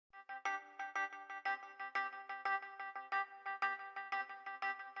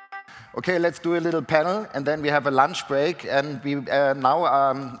Okay, let's do a little panel, and then we have a lunch break, and we now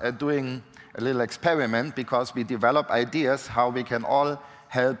are doing a little experiment because we develop ideas how we can all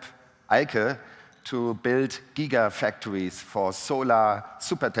help Eicke to build gigafactories for solar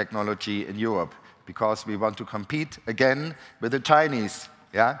super technology in Europe, because we want to compete again with the Chinese.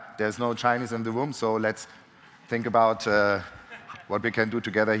 Yeah, there's no Chinese in the room, so let's think about what we can do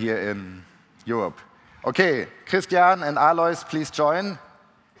together here in Europe. Okay, Christian and Alois, please join.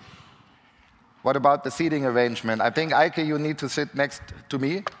 What about the seating arrangement? I think, Eicke, you need to sit next to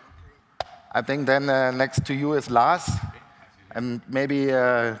me. I think then next to you is Lars, and maybe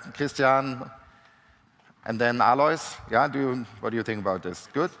Christian, and then Alois. Yeah, what do you think about this?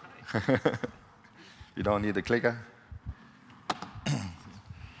 Good? You don't need a clicker?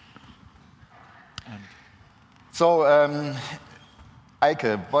 So,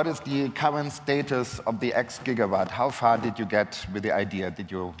 Eicke, what is the current status of the X gigawatt? How far did you get with the idea?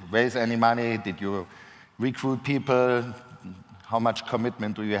 Did you raise any money? Did you recruit people? How much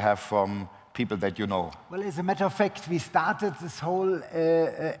commitment do you have from people that you know? Well, as a matter of fact, we started this whole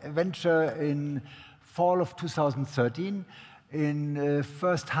venture in fall of 2013. In the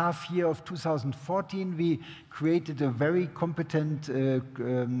first half year of 2014, we created a very competent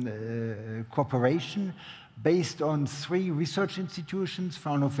corporation based on 3 research institutions,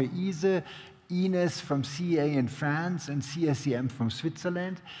 Fraunhofer ISE, INES from CEA in France, and CSEM from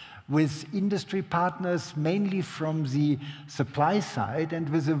Switzerland, with industry partners mainly from the supply side and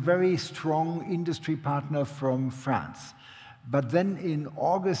with a very strong industry partner from France. But then in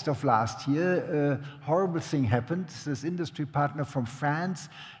August of last year, a horrible thing happened. This industry partner from France,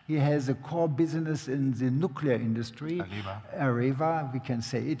 he has a core business in the nuclear industry. Areva, we can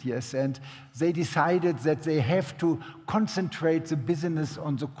say it, yes. And they decided that they have to concentrate the business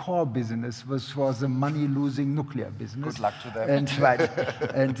on the core business, which was the money-losing nuclear business. Good luck to them.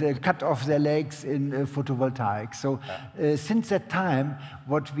 And cut off their legs in photovoltaics. So since that time,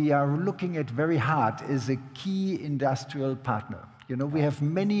 what we are looking at very hard is a key industrial partner. You know, we have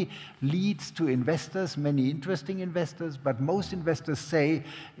many leads to investors, many interesting investors, but most investors say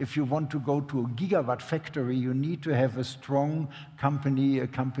if you want to go to a gigawatt factory, you need to have a strong company, a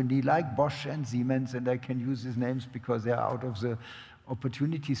company like Bosch and Siemens, and I can use these names because they are out of the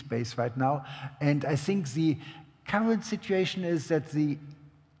opportunity space right now. And I think the current situation is that the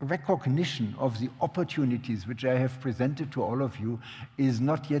recognition of the opportunities which I have presented to all of you is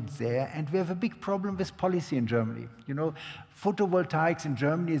not yet there, and we have a big problem with policy in Germany. You know, photovoltaics in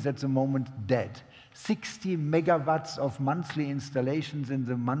Germany is at the moment dead. 60 megawatts of monthly installations in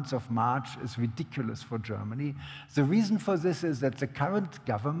the month of March is ridiculous for Germany. The reason for this is that the current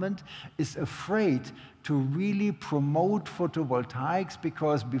government is afraid to really promote photovoltaics,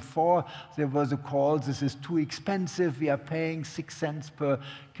 because before there was a call, this is too expensive, we are paying 6 cents per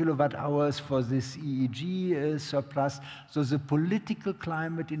kilowatt hours for this EEG surplus. So the political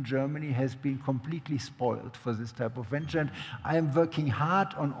climate in Germany has been completely spoiled for this type of venture. And I am working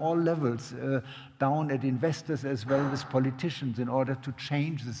hard on all levels, down at investors as well as politicians, in order to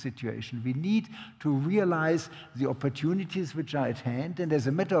change the situation. We need to realize the opportunities which are at hand. And as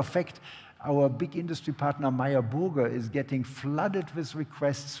a matter of fact, our big industry partner, Meyer Burger, is getting flooded with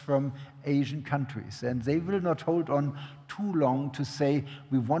requests from Asian countries. And they will not hold on too long to say,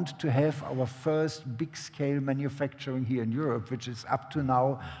 we want to have our first big-scale manufacturing here in Europe, which is up to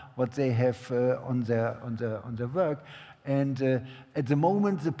now what they have on their work. And at the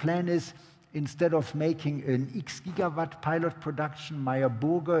moment, the plan is, instead of making an X gigawatt pilot production, Meyer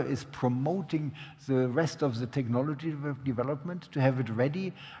Burger is promoting the rest of the technology development to have it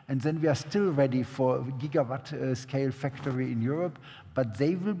ready. And then we are still ready for a gigawatt scale factory in Europe, but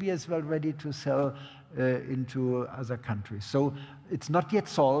they will be as well ready to sell into other countries. So it's not yet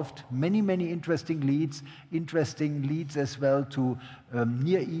solved. Many, many interesting leads as well to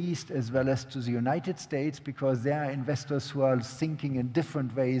Near East as well as to the United States, because there are investors who are thinking in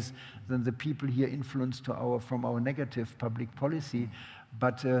different ways than the people here influenced from our negative public policy.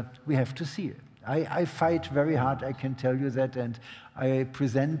 But we have to see it. I fight very hard, I can tell you that, and I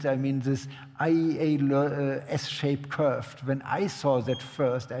present, this IEA S-shaped curve. When I saw that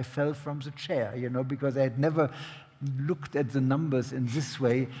first, I fell from the chair, because I had never looked at the numbers in this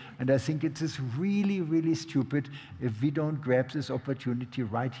way, and I think it is really, really stupid if we don't grab this opportunity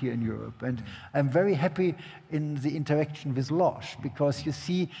right here in Europe. And I'm very happy in the interaction with Lars, because you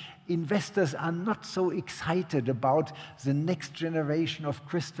see, investors are not so excited about the next generation of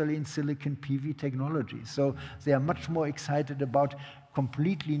crystalline silicon PV technology. So they are much more excited about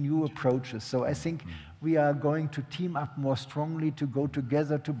completely new approaches. So I think we are going to team up more strongly to go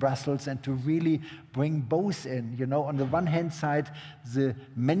together to Brussels and to really bring both in. You know, on the one hand side, the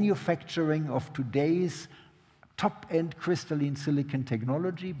manufacturing of today's top-end crystalline silicon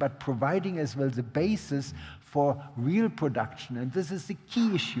technology, but providing as well the basis for real production. And this is the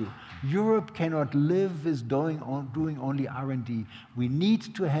key issue. Europe cannot live with doing only R&D. We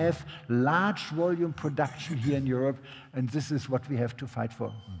need to have large volume production here in Europe, and this is what we have to fight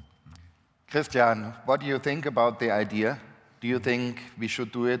for. Christian, what do you think about the idea? Do you think we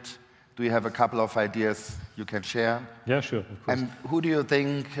should do it? Do you have a couple of ideas you can share? Yeah, sure, of course. And who do you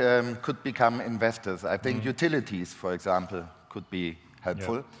think could become investors? I think utilities, for example, could be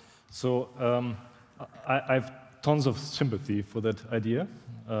helpful. Yeah. So I have tons of sympathy for that idea.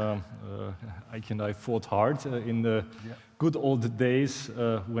 Eicke and I fought hard in the good old days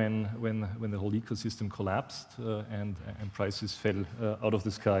when the whole ecosystem collapsed and prices fell out of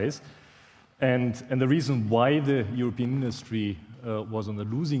the skies. And the reason why the European industry was on the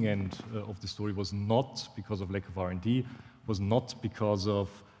losing end of the story was not because of lack of R&D, was not because of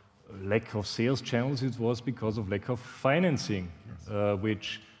lack of sales channels, it was because of lack of financing,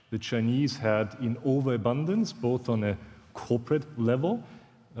 which the Chinese had in overabundance, both on a corporate level.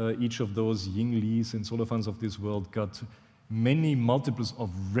 Each of those Yinglis and solar funds of this world got many multiples of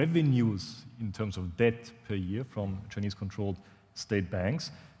revenues in terms of debt per year from Chinese-controlled state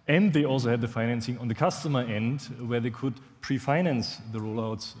banks. And they also had the financing on the customer end, where they could pre-finance the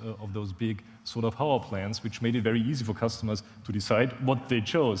rollouts of those big solar power plants, which made it very easy for customers to decide what they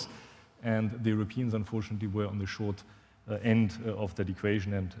chose. And the Europeans, unfortunately, were on the short end of that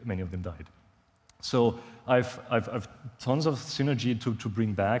equation, and many of them died. So I've tons of synergy to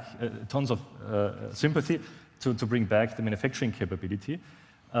bring back, tons of sympathy to bring back the manufacturing capability.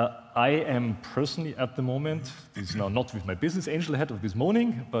 I am personally at the moment, this is now not with my business angel hat of this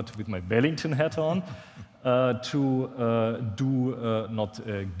morning, but with my Wellington hat on, to do not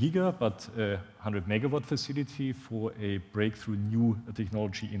a giga, but a 100 megawatt facility for a breakthrough new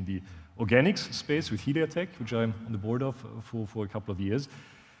technology in the organics space with Heliatech, which I'm on the board of for a couple of years.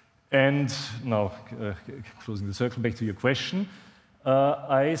 And now, closing the circle back to your question,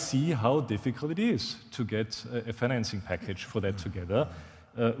 I see how difficult it is to get a financing package for that together.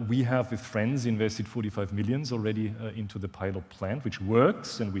 We have, with friends, invested 45 million already into the pilot plant, which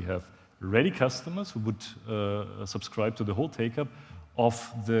works, and we have ready customers who would subscribe to the whole take-up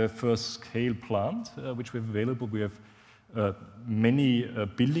of the first scale plant, which we have available. We have many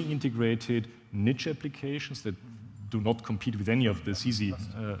building integrated niche applications that do not compete with any of the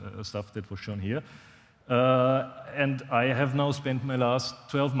CZ stuff that was shown here. And I have now spent my last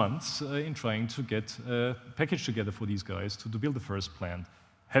 12 months in trying to get a package together for these guys to build the first plant,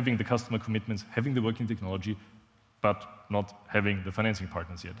 having the customer commitments, having the working technology, but not having the financing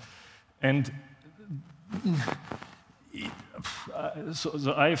partners yet. And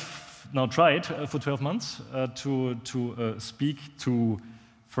so I've now tried for 12 months to speak to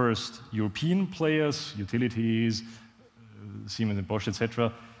first European players, utilities, Siemens and Bosch,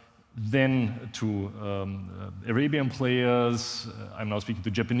 etc., then to Arabian players. I'm now speaking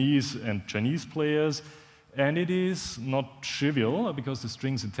to Japanese and Chinese players. And it is not trivial, because the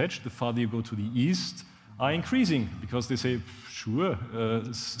strings attached, the farther you go to the east, are increasing, because they say, sure,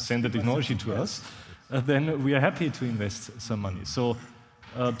 send the technology to us, then we are happy to invest some money. So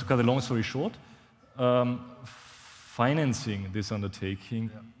to cut a long story short, financing this undertaking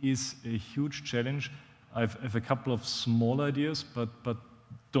is a huge challenge. I have a couple of small ideas, but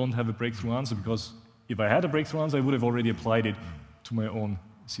don't have a breakthrough answer, because if I had a breakthrough answer, I would have already applied it to my own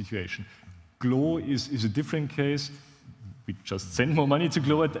situation. GLOW is a different case. We just send more money to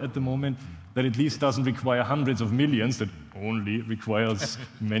GLOW at the moment. That at least doesn't require hundreds of millions, that only requires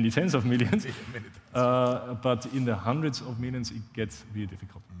many tens of millions. But in the hundreds of millions, it gets really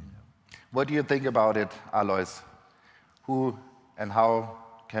difficult. What do you think about it, Alois? Who and how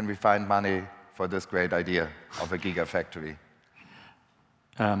can we find money for this great idea of a gigafactory?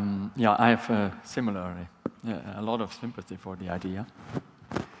 Yeah, I have similarly a lot of sympathy for the idea.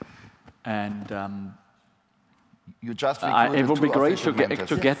 And you just it would be great to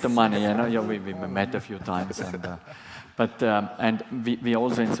get the money. You know, yeah, we met a few times, and we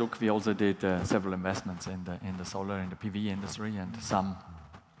also in Zug we also did several investments in the solar and the PV industry, and some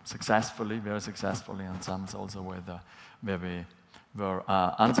successfully, very successfully, and some also where we were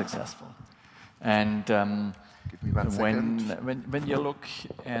unsuccessful. And give me 1 second. When you look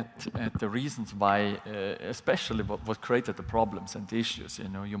at the reasons why, especially what created the problems and the issues, you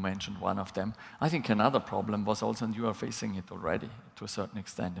know, you mentioned one of them. I think another problem was also, and you are facing it already to a certain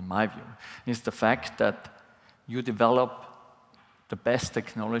extent, in my view, is the fact that you develop the best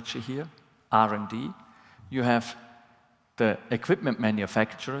technology here, R&D, you have the equipment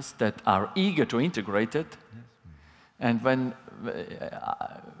manufacturers that are eager to integrate it. Yes. And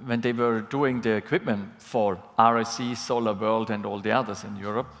when they were doing the equipment for RSC, Solar World, and all the others in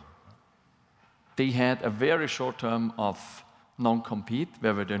Europe, they had a very short term of non-compete,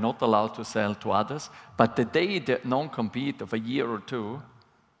 where they're not allowed to sell to others. But the day the non-compete of a year or two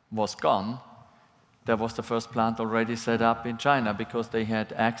was gone, there was the first plant already set up in China because they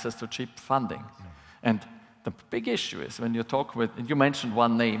had access to cheap funding. Yeah. And the big issue is when you talk with, you mentioned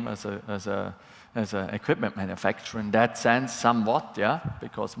one name as an equipment manufacturer in that sense, somewhat, yeah,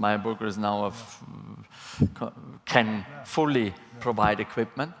 because Meyer Burger is now can fully provide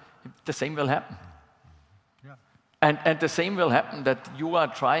equipment. The same will happen. And the same will happen that you are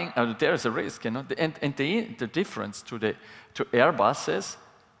trying, there is a risk, you know, and the difference to Airbus is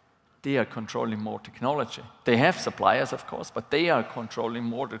they are controlling more technology. They have suppliers, of course, but they are controlling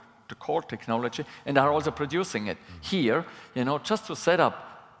more the core technology and are also producing it. Here, you know, just to set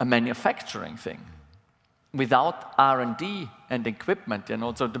up a manufacturing thing without R&D and equipment, you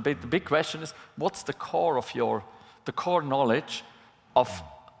know, so the big question is, what's the core of the core knowledge of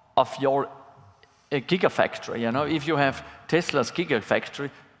your gigafactory? You know, if you have Tesla's gigafactory,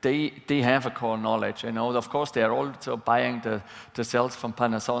 they have a core knowledge. You know, of course, they are also buying the cells from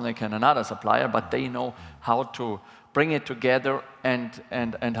Panasonic and another supplier, but they know how to bring it together and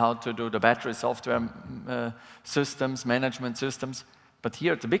how to do the battery software systems, management systems. But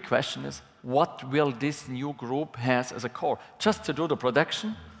here the big question is, what will this new group has as a core? Just to do the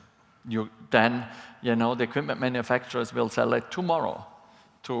production, then you know the equipment manufacturers will sell it tomorrow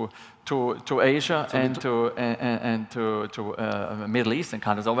to Asia and to Middle Eastern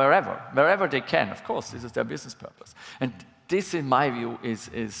countries or wherever they can. Of course, this is their business purpose. And this, in my view,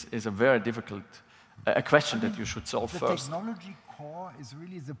 is a very difficult question that you should solve first. The technology core is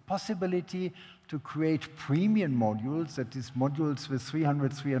really the possibility to create premium modules, that is modules with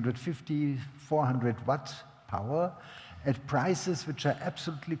 300, 350, 400 watt power, at prices which are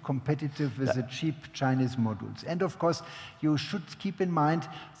absolutely competitive with the cheap Chinese modules. And of course, you should keep in mind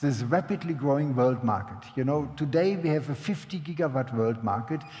this rapidly growing world market. You know, today we have a 50 gigawatt world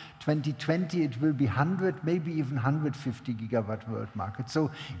market. 2020 it will be 100, maybe even 150 gigawatt world market. So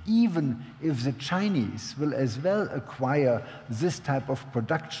even if the Chinese will as well acquire this type of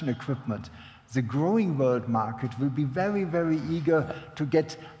production equipment, the growing world market will be very, very eager to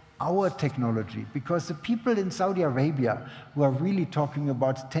get our technology, because the people in Saudi Arabia who are really talking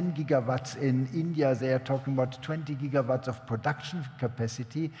about 10 gigawatts, in India they are talking about 20 gigawatts of production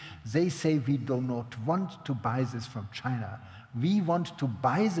capacity, they say we do not want to buy this from China. We want to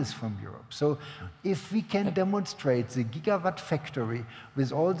buy this from Europe. So if we can demonstrate the gigawatt factory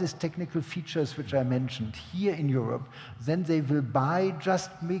with all these technical features which I mentioned here in Europe, then they will buy, just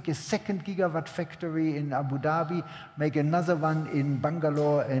make a second gigawatt factory in Abu Dhabi, make another one in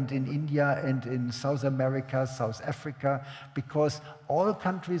Bangalore and in India and in South America, South Africa, because all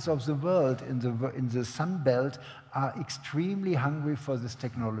countries of the world in the Sun Belt are extremely hungry for this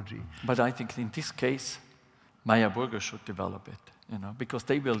technology. But I think in this case, Meyer Burger should develop it, you know, because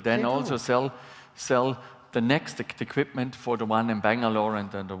they will then also sell the next equipment for the one in Bangalore and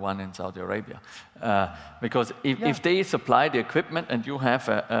then the one in Saudi Arabia. Because if they supply the equipment and you have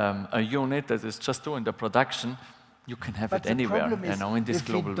a unit that is just doing the production, you can have it anywhere, you know, in this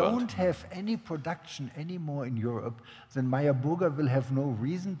global world. If we don't have any production anymore in Europe, then Meyer Burger will have no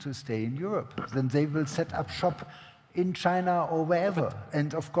reason to stay in Europe. Then they will set up shop in China or wherever.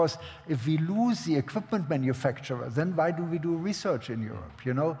 And of course, if we lose the equipment manufacturer, then why do we do research in Europe?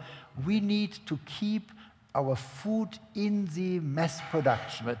 You know, we need to keep our food in the mass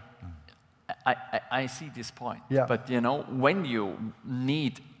production. But I see this point. Yeah. But you know, when you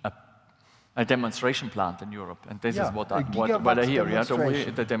need a demonstration plant in Europe, and this is what I hear,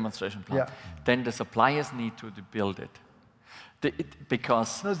 the demonstration plant, then the suppliers need to build it.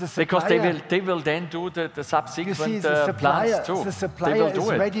 Because they will then do the subsequent plants too. The supplier is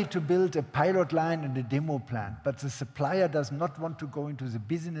ready to build a pilot line and a demo plant, but the supplier does not want to go into the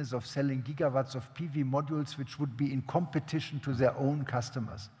business of selling gigawatts of PV modules which would be in competition to their own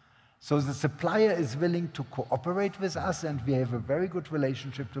customers. So the supplier is willing to cooperate with us, and we have a very good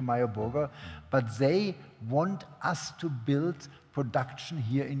relationship to Meyer Burger, but they want us to build production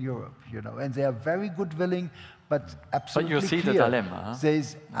here in Europe, you know, and they are very good willing. but absolutely But you see clear. the dilemma. Huh? There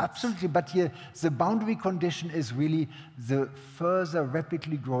is absolutely, but here the boundary condition is really the further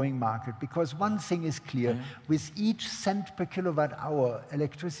rapidly growing market, because one thing is clear, with each cent per kilowatt hour,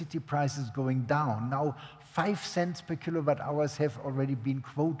 electricity prices going down. Now 5 cents per kilowatt hours have already been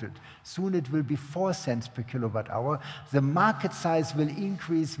quoted. Soon it will be 4 cents per kilowatt hour. The market size will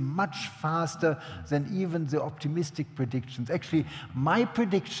increase much faster than even the optimistic predictions. Actually, my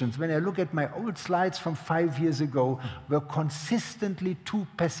predictions, when I look at my old slides from 5 years ago, were consistently too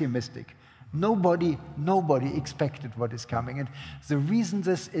pessimistic. Nobody expected what is coming. And the reason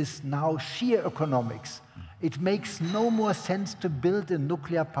this is now sheer economics. It makes no more sense to build a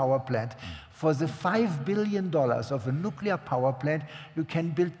nuclear power plant. For the $5 billion of a nuclear power plant, you can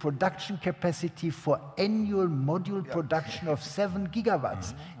build production capacity for annual module production of 7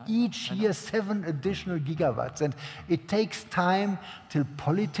 gigawatts. Each year, 7 additional gigawatts. And it takes time till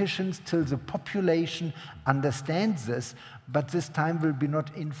politicians, till the population understands this, but this time will be not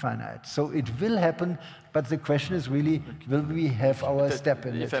infinite. So it will happen, but the question is really, will we have our step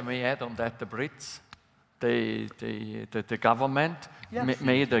in it? If I may add on that, the Brits, the government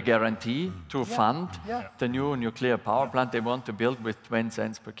made a guarantee to fund the new nuclear power plant they want to build with 20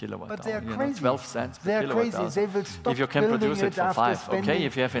 cents per kilowatt hour. But they are crazy. 12 cents per they are kilowatt crazy. hour. They will stop if you can produce it for 5, spending.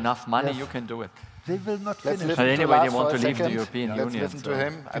 if you have enough money, you can do it. They will not Let's finish. listen But to anyway, Lars they want for to a leave the second. European Let's Union. listen to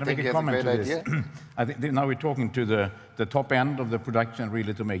him. I Can I think make he a has a comment great to this? idea. I think now we're talking to the top end of the production,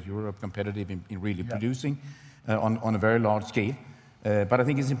 really, to make Europe competitive in really producing on a very large scale. But I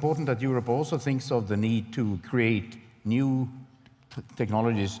think it's important that Europe also thinks of the need to create new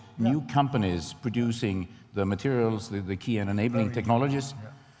technologies, new companies producing the materials, the key and enabling technologies.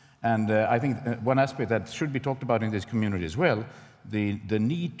 And I think one aspect that should be talked about in this community as well, the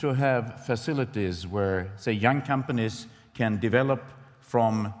need to have facilities where, say, young companies can develop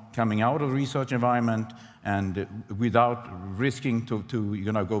from coming out of the research environment and without risking to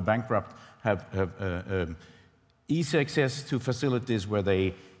go bankrupt, have easy access to facilities where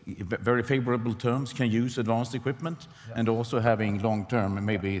they, very favorable terms, can use advanced equipment, and also having long-term,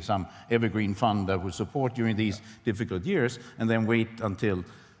 maybe some evergreen fund that will support during these difficult years, and then wait until,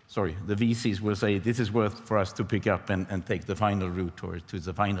 the VCs will say, this is worth for us to pick up and take the final route or to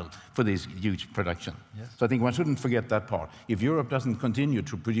the final for this huge production. Yes. So I think one shouldn't forget that part. If Europe doesn't continue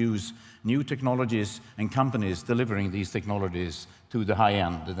to produce new technologies and companies delivering these technologies to the high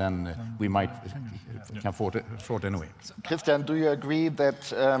end, then we might come short anyway. Christian, do you agree that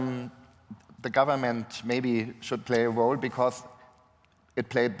the government maybe should play a role, because it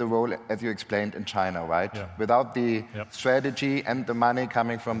played the role, as you explained, in China, right? Yeah. Without the strategy and the money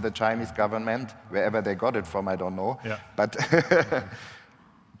coming from the Chinese government, wherever they got it from, I don't know. Yeah. But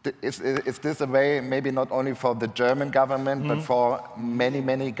is this a way, maybe not only for the German government, but for many,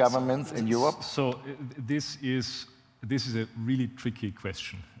 many governments in Europe? So this is a really tricky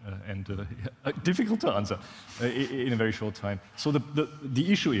question and difficult to answer in a very short time. So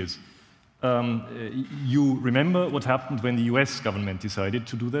the issue is, you remember what happened when the US government decided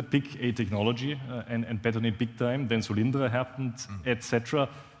to do that, big A technology and bet on it big time, then Solindra happened, etc.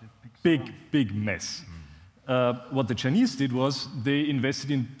 Big mess. What the Chinese did was they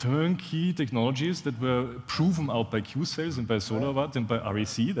invested in turnkey technologies that were proven out by Q-cells and by SolarWatt and by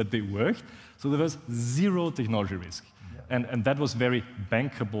REC that they worked. So there was zero technology risk. And that was very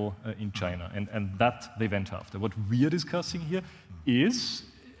bankable in China, and that they went after. What we are discussing here is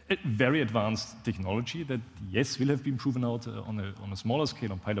a very advanced technology that, yes, will have been proven out on a smaller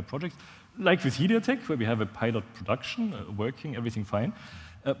scale on pilot projects, like with Heliotech, where we have a pilot production working, everything fine.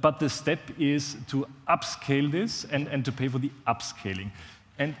 But the step is to upscale this and to pay for the upscaling.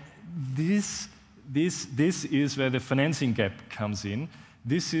 And this is where the financing gap comes in.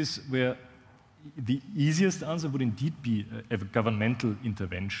 This is where the easiest answer would indeed be a governmental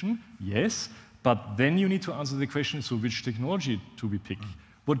intervention, yes, but then you need to answer the question, so which technology do we pick?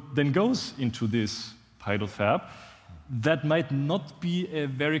 What then goes into this pilot fab, that might not be a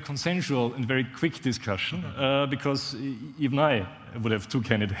very consensual and very quick discussion, because even I would have 2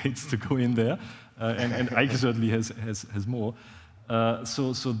 candidates to go in there, and Eicke certainly has more.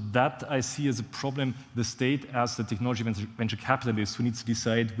 So that I see as a problem, the state as the technology venture capitalist who needs to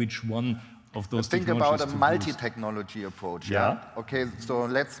decide which one of those technologies. Think about a multi-technology approach, yeah? Okay, so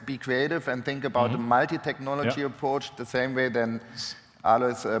let's be creative and think about a multi-technology approach, the same way then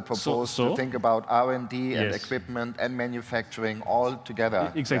Alois proposed to think about R&D and equipment and manufacturing all together.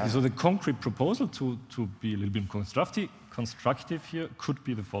 Exactly, so the concrete proposal, to be a little bit constructive here, could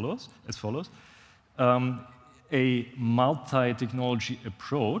be as follows. A multi-technology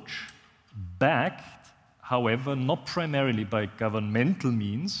approach backed, however, not primarily by governmental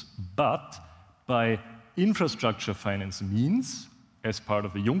means, but by infrastructure finance means, as part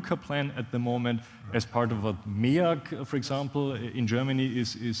of the Juncker plan at the moment, as part of what MEAG, for example, in Germany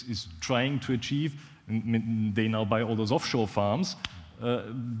is trying to achieve. And they now buy all those offshore farms.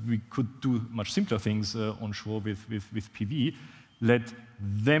 We could do much simpler things onshore with PV. Let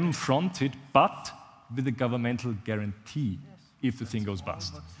them front it, but with a governmental guarantee if the thing goes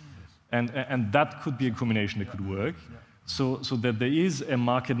bust. And that could be a combination that could work, so that there is a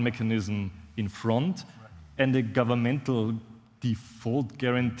market mechanism in front and a governmental default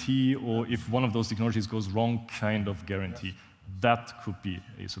guarantee, or if one of those technologies goes wrong, kind of guarantee. That could be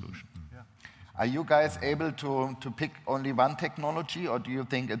a solution. Are you guys able to pick only one technology, or do you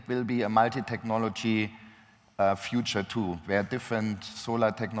think it will be a multi-technology future too, where different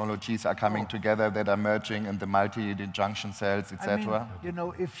solar technologies are coming together that are merging in the multi-junction cells, etc.? I mean, you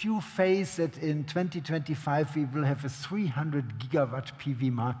know, if you face that in 2025 we will have a 300 gigawatt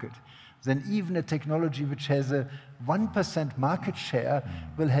PV market, then even a technology which has a 1% market share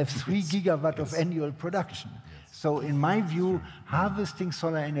will have 3 gigawatt of annual production. So in my view, harvesting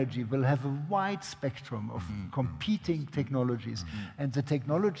solar energy will have a wide spectrum of competing technologies. And the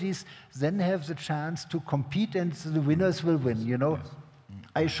technologies then have the chance to compete, and the winners will win, you know.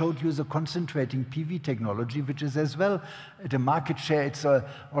 I showed you the concentrating PV technology, which is as well at a market share. It's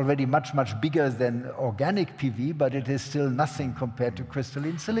already much, much bigger than organic PV, but it is still nothing compared to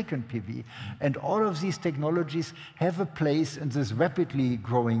crystalline silicon PV. And all of these technologies have a place in this rapidly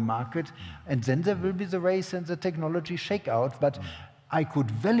growing market. And then there will be the race and the technology shakeout. But I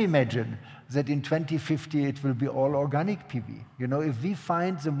could well imagine that in 2050 it will be all organic PV. You know, if we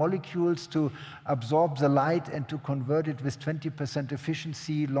find the molecules to absorb the light and to convert it with 20%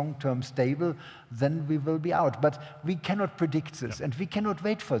 efficiency, long-term stable, then we will be out. But we cannot predict this, and we cannot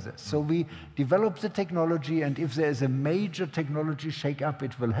wait for this. So we develop the technology, and if there is a major technology shake-up,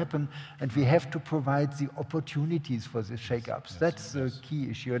 it will happen, and we have to provide the opportunities for the shake-ups. That's the key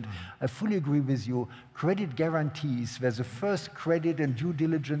issue, and I fully agree with you. Credit guarantees, where the first credit and due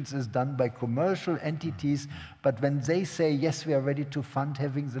diligence is done by commercial entities, but when they say, yes, we are ready to fund,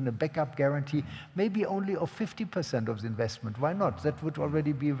 having then a backup guarantee, maybe only of 50% of the investment. Why not? That would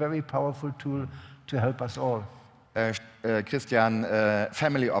already be a very powerful tool to help us all. Christian,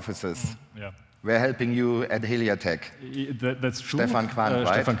 family offices. We're helping you at Heliatech. That's true. Stefan Quandt,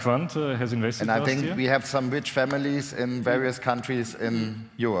 right? Stefan Quandt has invested last year. And I think we have some rich families in various countries in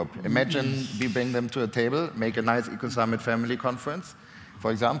Europe. Imagine we bring them to a table, make a nice Ecosummit family conference,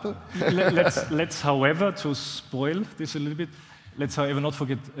 for example. let's, however, to spoil this a little bit, let's, however, not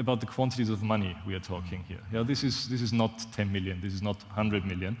forget about the quantities of money we are talking here. Yeah, this is not 10 million. This is not 100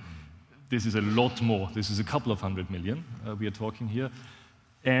 million. This is a lot more. This is a couple of 100 million we are talking here.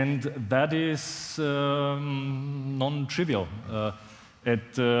 And that is non-trivial.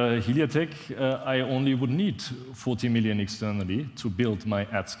 At Heliatech, I only would need 40 million externally to build my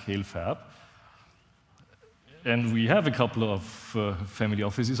at-scale fab. And we have a couple of family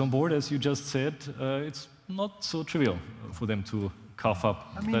offices on board, as you just said. It's not so trivial for them to cough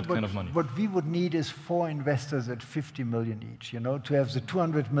up that kind of money. What we would need is 4 investors at 50 million each, you know, to have the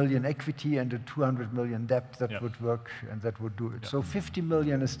 200 million equity and the 200 million debt that would work and that would do it. So 50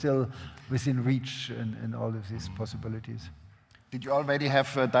 million is still within reach in all of these possibilities. Did you already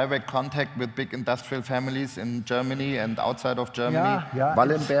have direct contact with big industrial families in Germany and outside of Germany? Yeah.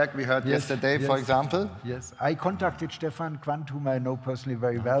 Wallenberg, we heard yesterday, for example. Yes, I contacted Stefan Quandt, whom I know personally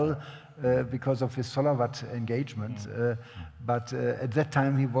very well, because of his SolarWatt engagement. But at that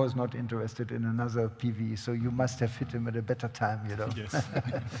time, he was not interested in another PV, so you must have hit him at a better time, you know. Yes.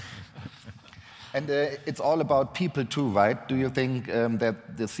 And it's all about people too, right? Do you think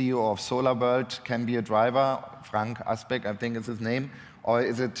that the CEO of SolarWorld can be a driver? Frank Asbeck, I think is his name. Or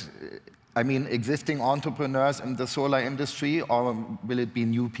is it, I mean, existing entrepreneurs in the solar industry, or will it be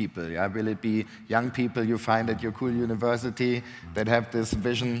new people? Yeah? Will it be young people you find at your cool university that have this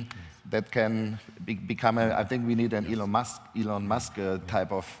vision that can become a, I think we need an Elon Musk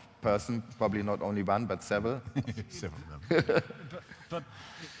type of person, probably not only one, but several. but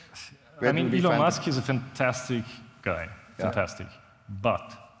I mean, Elon Musk is a fantastic guy, fantastic,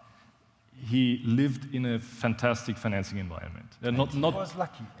 but he lived in a fantastic financing environment. Not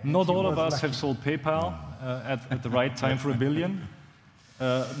all of us have sold PayPal at the right time for $1 billion.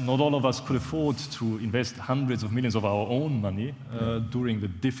 Not all of us could afford to invest hundreds of millions of our own money during the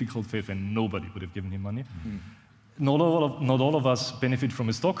difficult phase when nobody would have given him money. Not all of us benefit from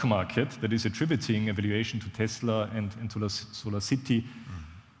a stock market that is attributing a valuation to Tesla and to SolarCity,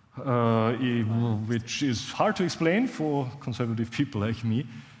 which is hard to explain for conservative people like me.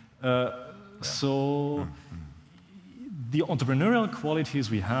 So the entrepreneurial qualities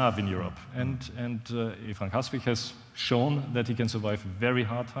we have in Europe, and Frank Haswig has shown that he can survive very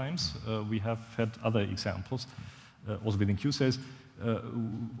hard times. We have had other examples, also within Q-Sales,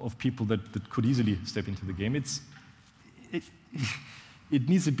 of people that could easily step into the game. It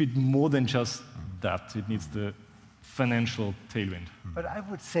needs a bit more than just that. It needs the financial tailwind. But I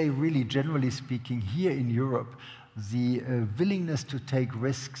would say, really, generally speaking, here in Europe, the willingness to take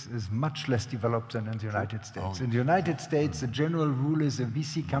risks is much less developed than in the United States. In the United States, the general rule is a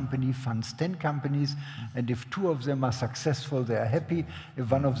VC company funds 10 companies, and if 2 of them are successful, they are happy.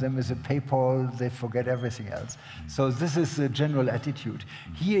 If 1 of them is a PayPal, they forget everything else. So this is the general attitude.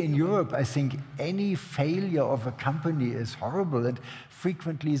 Here in Europe, I think any failure of a company is horrible, and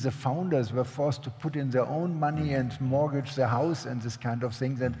frequently the founders were forced to put in their own money and mortgage their house and this kind of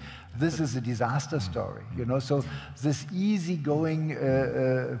things, and this is a disaster story, you know. So this easygoing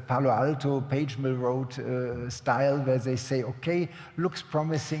Palo Alto, Page Mill Road style, where they say, okay, looks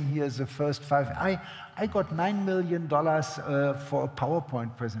promising, here's the first 5. I got $9 million for a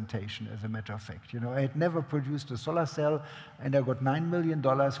PowerPoint presentation, as a matter of fact. You know, I had never produced a solar cell, and I got $9 million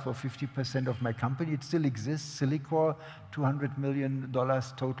for 50% of my company. It still exists, Silicor, $200 million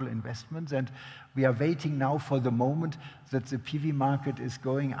total investments, and we are waiting now for the moment that the PV market is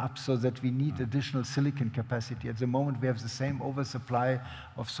going up so that we need additional silicon capacity. At the moment, we have the same oversupply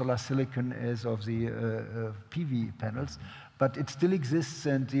of solar silicon as of the PV panels. But it still exists,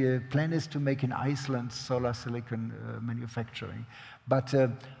 and the plan is to make in Iceland solar silicon manufacturing. But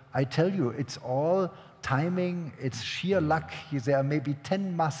I tell you, it's all timing, it's sheer luck. There are maybe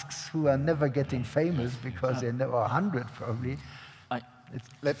 10 Musks who are never getting famous because they're never 100 probably.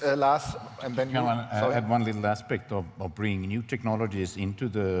 Let Lars, and then you. Add one little aspect of bringing new technologies into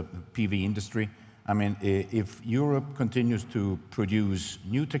the PV industry. I mean, if Europe continues to produce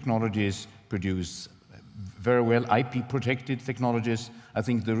new technologies, produce very well IP-protected technologies, I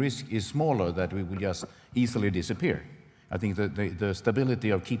think the risk is smaller that we will just easily disappear. I think that the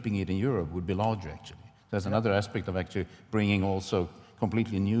stability of keeping it in Europe would be larger, actually. There's another aspect of actually bringing also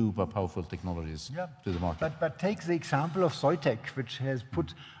completely new but powerful technologies to the market. But take the example of Soitec, which has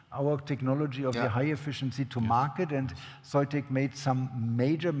put our technology of the high efficiency to market, and Soitec made some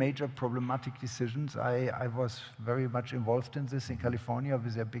major problematic decisions. I was very much involved in this in California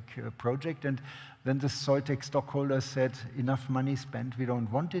with a big project, and then the Soitec stockholders said, enough money spent, we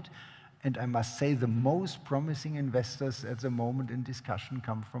don't want it. And I must say the most promising investors at the moment in discussion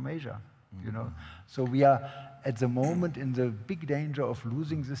come from Asia. You know, so we are at the moment in the big danger of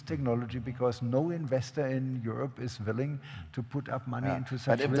losing this technology because no investor in Europe is willing to put up money into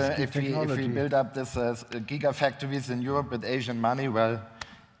such risky technology. If we build up this gigafactories in Europe with Asian money, well,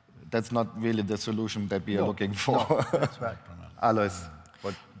 that's not really the solution that we are looking for. No, that's right. Alois,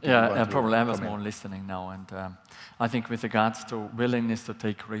 what? Probably I was more listening now, and I think with regards to willingness to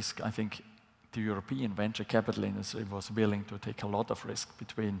take risk, I think the European venture capital industry was willing to take a lot of risk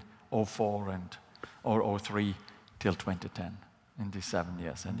between 2004 or 2003 till 2010 in these 7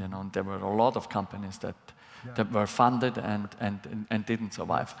 years. And you know, there were a lot of companies that were funded and didn't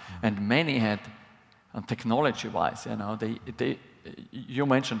survive. And many had, technology-wise, you know, you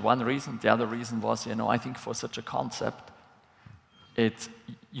mentioned one reason. The other reason was, you know, I think for such a concept,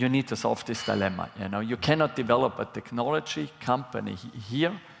 you need to solve this dilemma. You know, you cannot develop a technology company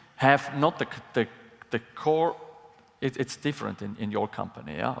here, have not the core. It's different in your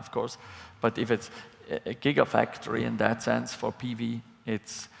company, yeah, of course. But if it's a gigafactory in that sense for PV,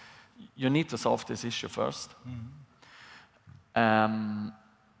 you need to solve this issue first. And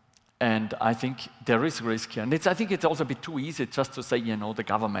I think there is risk here. And I think it's also a bit too easy just to say, you know, the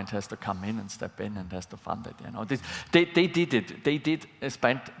government has to come in and step in and has to fund it. You know, they did it. They did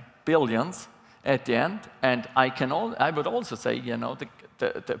spend billions at the end. And I would also say, you know,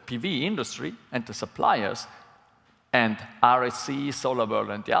 the PV industry and the suppliers and RSC, SolarWorld,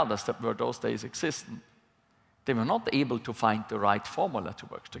 and the others that were those days existing, they were not able to find the right formula to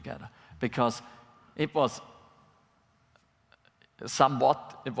work together because it was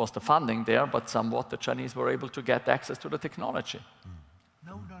the funding there, but somewhat the Chinese were able to get access to the technology.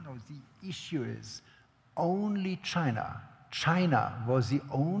 No. The issue is only China. China was the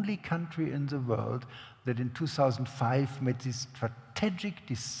only country in the world that in 2005 made this strategic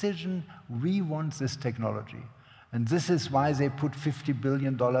decision, we want this technology. And this is why they put $50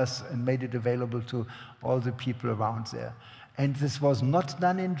 billion and made it available to all the people around there. And this was not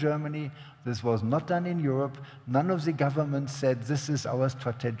done in Germany. This was not done in Europe. None of the governments said, this is our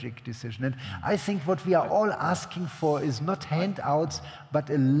strategic decision. And I think what we are all asking for is not handouts, but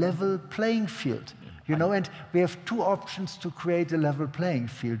a level playing field. You know, and we have two options to create a level playing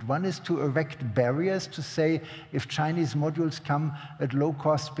field. One is to erect barriers to say if Chinese modules come at low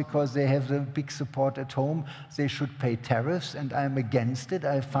cost because they have the big support at home, they should pay tariffs, and I'm against it.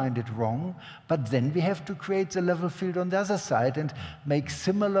 I find it wrong. But then we have to create the level field on the other side and make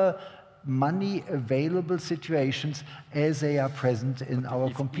similar money available situations as they are present in our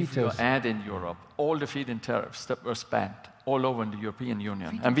competitors. If you add in Europe all the feed-in tariffs that were spent all over in the European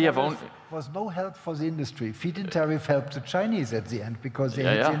Union, and we have only was no help for the industry. Feed-in tariff helped the Chinese at the end because they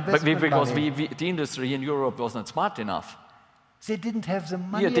had the investment because money. the industry in Europe was not smart enough. They didn't have the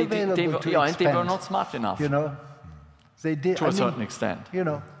money available to expand. And they were not smart enough. You know, they did to a certain extent. You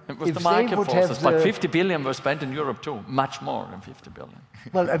know, it was the market forces, but 50 billion were spent in Europe too, much more than 50 billion.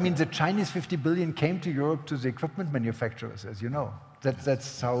 Well, I mean, the Chinese 50 billion came to Europe to the equipment manufacturers, as you know.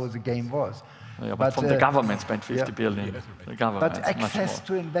 That's how the game was. Yeah, but from the government spent 50 billion. The government, but access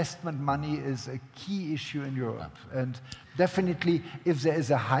to investment money is a key issue in Europe. And definitely, if there is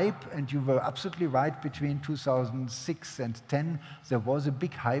a hype, and you were absolutely right, between 2006 and 10, there was a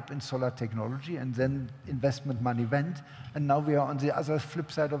big hype in solar technology, and then investment money went, and now we are on the other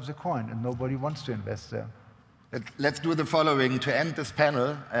flip side of the coin, and nobody wants to invest there. Let's do the following. To end this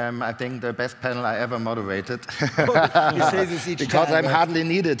panel, I think the best panel I ever moderated. He says this each because time, I'm hardly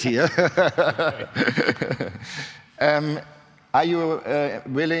needed here. Are you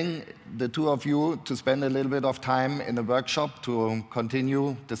willing, the two of you, to spend a little bit of time in a workshop to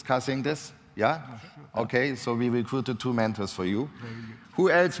continue discussing this? Yeah? Okay, so we recruited 2 mentors for you. Who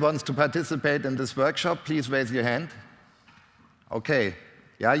else wants to participate in this workshop? Please raise your hand. Okay.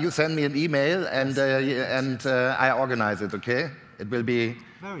 Yeah, you send me an email, and I organize it, okay? It will be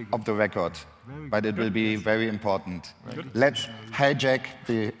off the record, but it will be very important. Let's hijack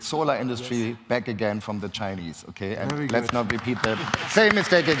the solar industry back again from the Chinese, okay? And let's not repeat the same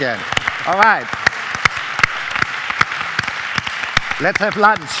mistake again. All right. Let's have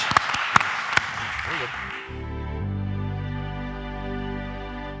lunch.